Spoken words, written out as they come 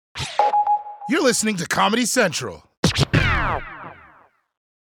You're listening to Comedy Central.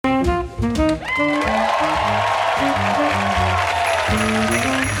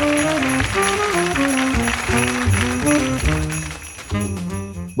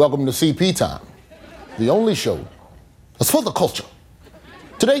 Welcome to CP Time, the only show that's for the culture.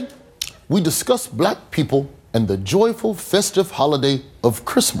 Today, we discuss black people and the joyful festive holiday of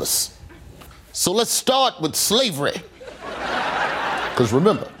Christmas. So let's start with slavery. Because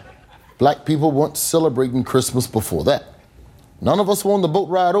remember, black people weren't celebrating Christmas before that. None of us were on the boat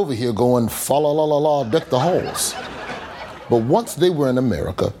ride over here going, fa la la la la, deck the halls. But once they were in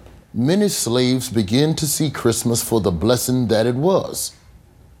America, many slaves began to see Christmas for the blessing that it was.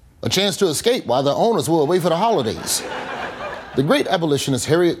 A chance to escape while their owners were away for the holidays. The great abolitionist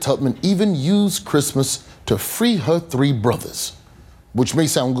Harriet Tubman even used Christmas to free her 3 brothers, which may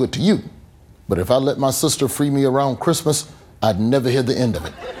sound good to you, but if I let my sister free me around Christmas, I'd never hear the end of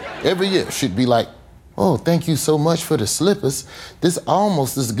it. Every year she'd be like, "Oh, thank you so much for the slippers. This is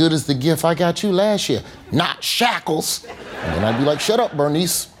almost as good as the gift I got you last year. Not shackles." And then I'd be like, "Shut up,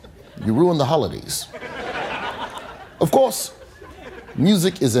 Bernice. You ruined the holidays." Of course,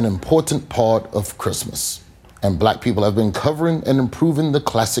 music is an important part of Christmas, and black people have been covering and improving the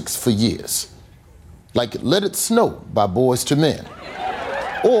classics for years. Like Let It Snow by Boyz II Men,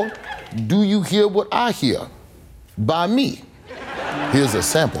 or Do You Hear What I Hear by me. Here's a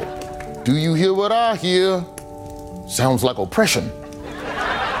sample. Do you hear what I hear? Sounds like oppression.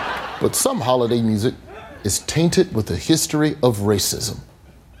 But some holiday music is tainted with a history of racism,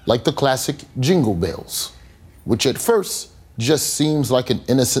 like the classic Jingle Bells, which at first just seems like an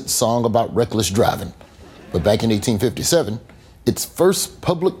innocent song about reckless driving. But back in 1857, its first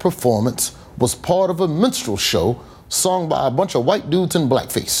public performance was part of a minstrel show sung by a bunch of white dudes in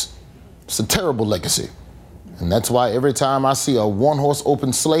blackface. It's a terrible legacy. And that's why every time I see a one-horse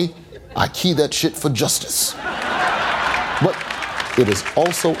open sleigh, I key that shit for justice. But it is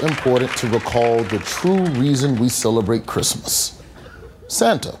also important to recall the true reason we celebrate Christmas.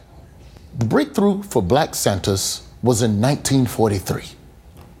 Santa. The breakthrough for black Santas was in 1943,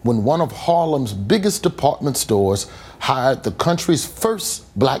 when one of Harlem's biggest department stores hired the country's first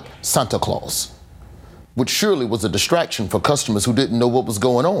black Santa Claus, which surely was a distraction for customers who didn't know what was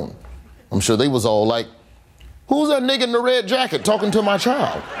going on. I'm sure they was all like, "Who's that nigga in the red jacket talking to my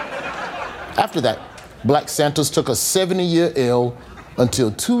child?" After that, black Santas took a 70-year L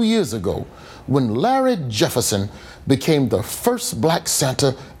until 2 years ago, when Larry Jefferson became the first black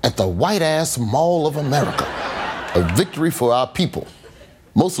Santa at the white-ass Mall of America. A victory for our people,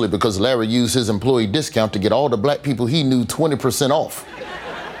 mostly because Larry used his employee discount to get all the black people he knew 20% off.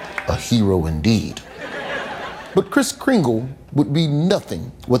 A hero indeed. But Kris Kringle would be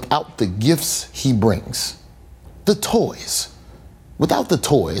nothing without the gifts he brings. The toys. Without the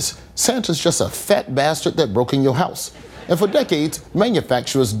toys, Santa's just a fat bastard that broke in your house. And for decades,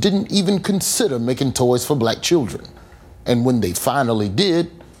 manufacturers didn't even consider making toys for black children. And when they finally did,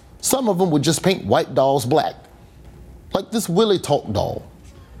 some of them would just paint white dolls black. Like this Willie Talk doll.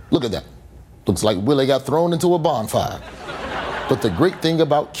 Look at that. Looks like Willie got thrown into a bonfire. But the great thing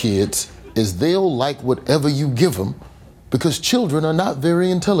about kids is they'll like whatever you give them because children are not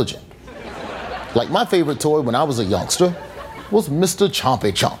very intelligent. Like my favorite toy when I was a youngster was Mr.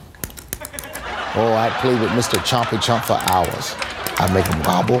 Chompy Chomp. Oh, I'd play with Mr. Chompy Chomp for hours. I'd make him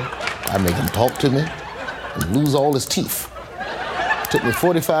gobble, I'd make him talk to me, and lose all his teeth. It took me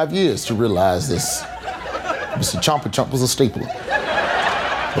 45 years to realize this. Mr. Chompy Chomp was a stapler.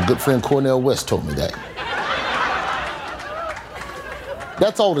 My good friend Cornell West told me that.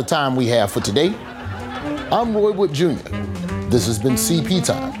 That's all the time we have for today. I'm Roy Wood Jr. This has been CP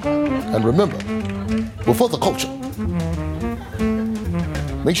Time. And remember, we're for the culture.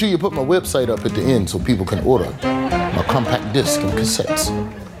 Make sure you put my website up at the end so people can order my compact disc and cassettes.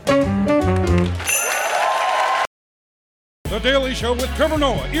 The Daily Show with Trevor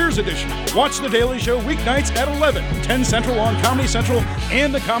Noah, Ears Edition. Watch The Daily Show weeknights at 11, 10 Central on Comedy Central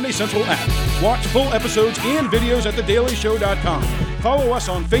and the Comedy Central app. Watch full episodes and videos at thedailyshow.com. Follow us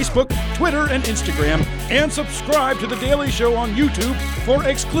on Facebook, Twitter, and Instagram, and subscribe to The Daily Show on YouTube for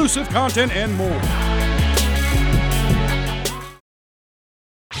exclusive content and more.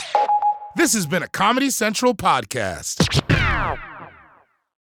 This has been a Comedy Central podcast.